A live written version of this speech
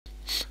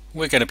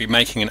We're going to be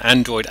making an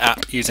Android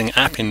app using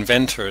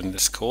Appinventor in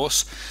this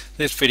course.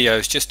 This video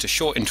is just a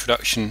short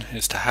introduction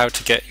as to how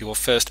to get your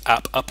first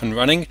app up and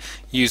running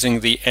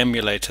using the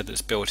emulator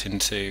that's built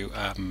into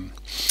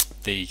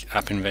the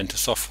Appinventor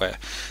software.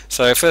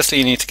 So firstly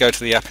you need to go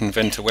to the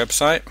Appinventor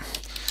website.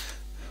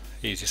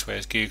 The easiest way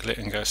is Google it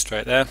and go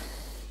straight there.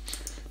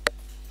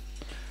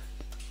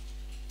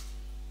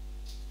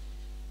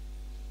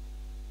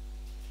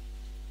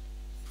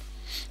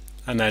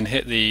 And then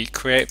hit the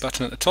create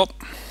button at the top.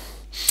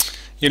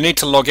 You need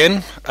to log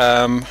in.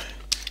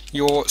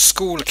 Your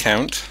school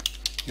account,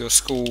 your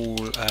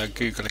school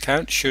Google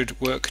account should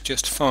work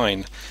just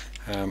fine.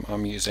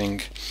 I'm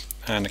using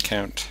an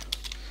account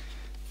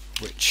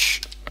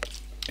which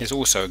is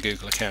also a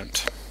Google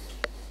account.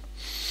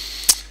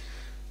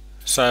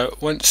 So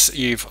once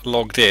you've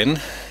logged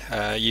in,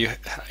 you're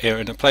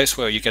in a place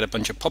where you get a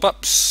bunch of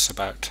pop-ups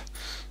about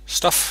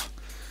stuff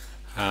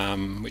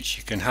which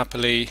you can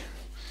happily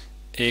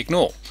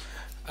ignore.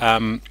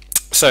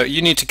 So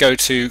you need to go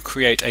to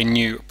create a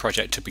new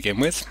project to begin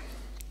with.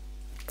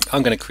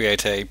 I'm going to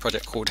create a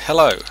project called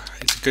Hello.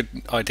 It's a good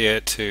idea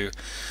to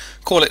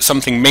call it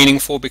something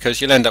meaningful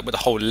because you'll end up with a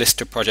whole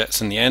list of projects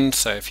in the end.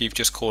 So if you've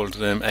just called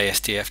them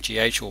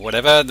ASDFGH or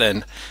whatever,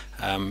 then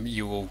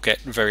you will get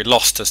very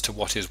lost as to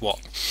what is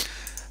what.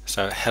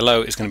 So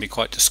Hello is going to be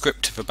quite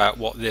descriptive about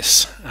what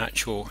this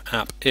actual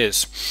app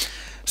is.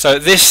 So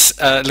this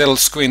little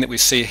screen that we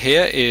see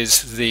here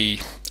is the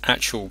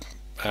actual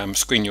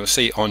screen you'll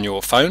see on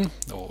your phone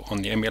or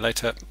on the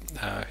emulator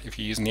if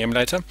you're using the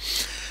emulator.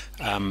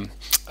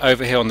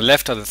 Over here on the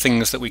left are the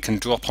things that we can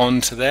drop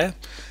onto there,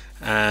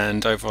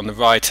 and over on the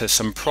right are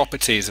some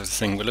properties of the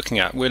thing we're looking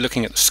at. We're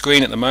looking at the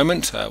screen at the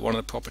moment. One of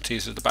the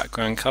properties is the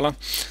background color.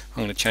 I'm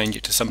going to change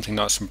it to something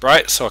nice and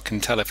bright so I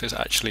can tell if it's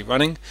actually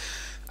running,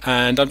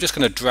 and I'm just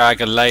going to drag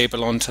a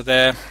label onto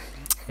there.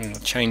 I'm going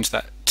to change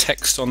that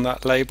text on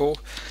that label,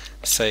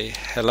 say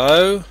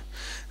hello,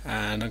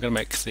 and I'm going to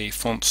make the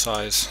font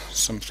size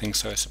something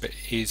so it's a bit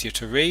easier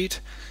to read.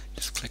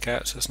 Just click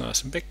out so it's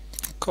nice and big.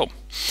 Cool.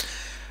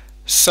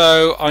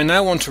 So I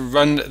now want to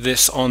run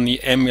this on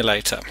the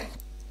emulator.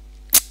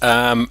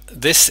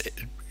 This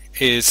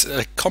is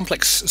a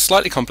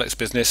slightly complex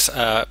business,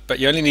 but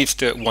you only need to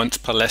do it once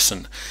per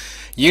lesson.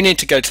 You need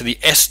to go to the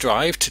S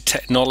drive, to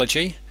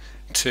Technology,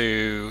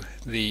 to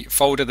the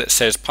folder that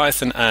says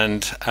Python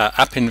and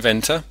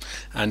Appinventor,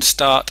 and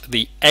start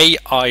the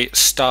AI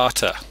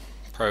Starter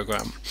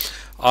program.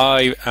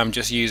 I am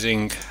just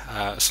using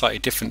a slightly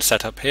different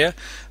setup here,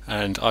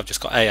 and I've just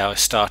got AI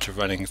Starter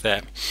running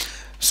there.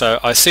 So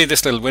I see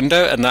this little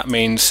window, and that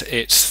means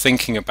it's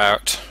thinking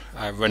about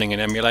running an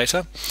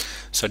emulator.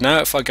 So now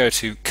if I go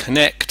to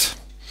Connect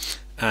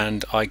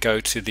and I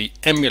go to the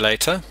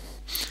emulator,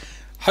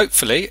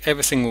 hopefully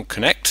everything will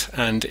connect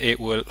and it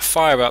will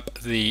fire up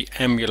the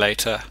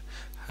emulator,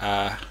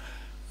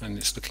 and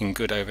it's looking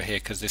good over here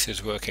because this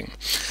is working.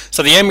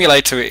 So the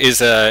emulator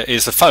is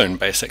a phone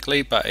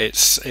basically, but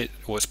it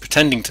was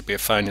pretending to be a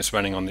phone. It's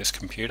running on this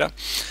computer.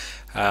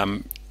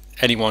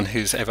 Anyone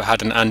who's ever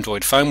had an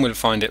Android phone will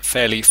find it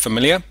fairly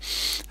familiar.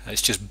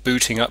 It's just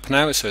booting up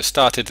now, so it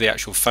started the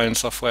actual phone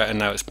software and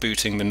now it's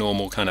booting the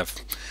normal kind of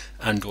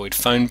Android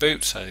phone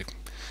boot, so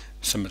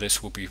some of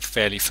this will be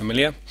fairly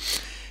familiar.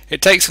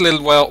 It takes a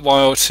little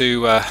while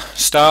to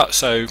start,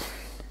 so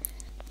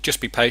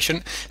just be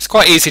patient. It's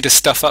quite easy to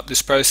stuff up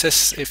this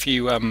process if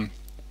you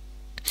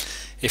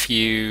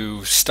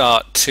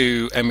start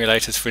two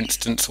emulators, for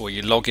instance, or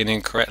you log in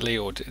incorrectly,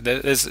 or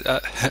there's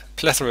a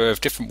plethora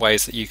of different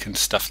ways that you can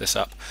stuff this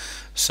up.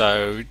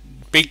 So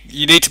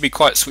you need to be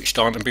quite switched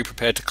on and be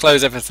prepared to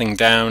close everything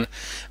down,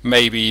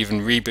 maybe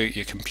even reboot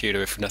your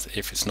computer if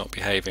it's not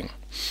behaving.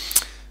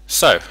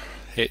 So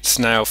it's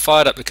now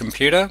fired up the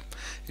computer,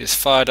 it's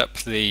fired up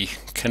the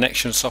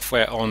connection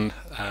software on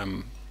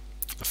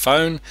the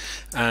phone,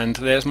 and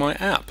there's my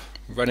app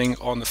running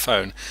on the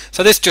phone.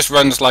 So this just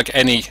runs like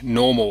any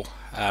normal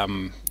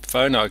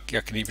phone. I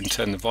can even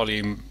turn the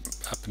volume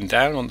up and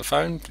down on the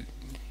phone.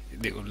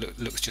 It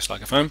looks just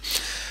like a phone.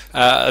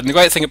 And the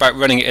great thing about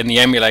running it in the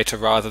emulator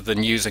rather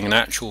than using an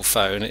actual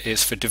phone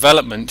is for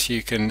development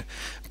you can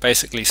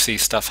basically see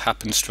stuff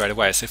happen straight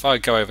away. So if I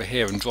go over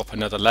here and drop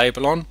another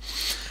label on,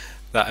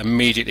 that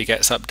immediately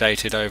gets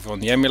updated over on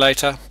the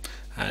emulator,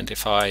 and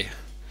if I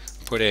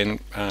put in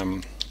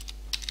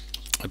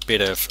a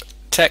bit of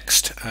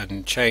text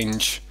and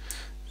change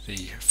the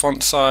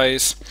font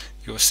size,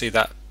 you'll see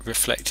that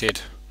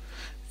reflected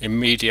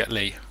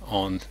immediately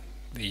on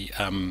the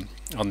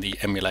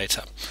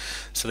emulator.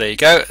 So there you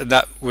go.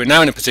 That we're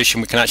now in a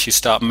position we can actually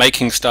start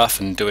making stuff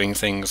and doing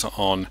things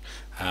on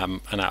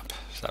an app.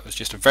 So that was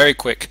just a very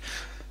quick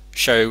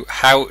show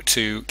how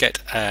to get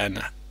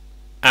an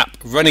app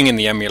running in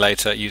the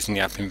emulator using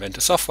the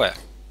Appinventor software.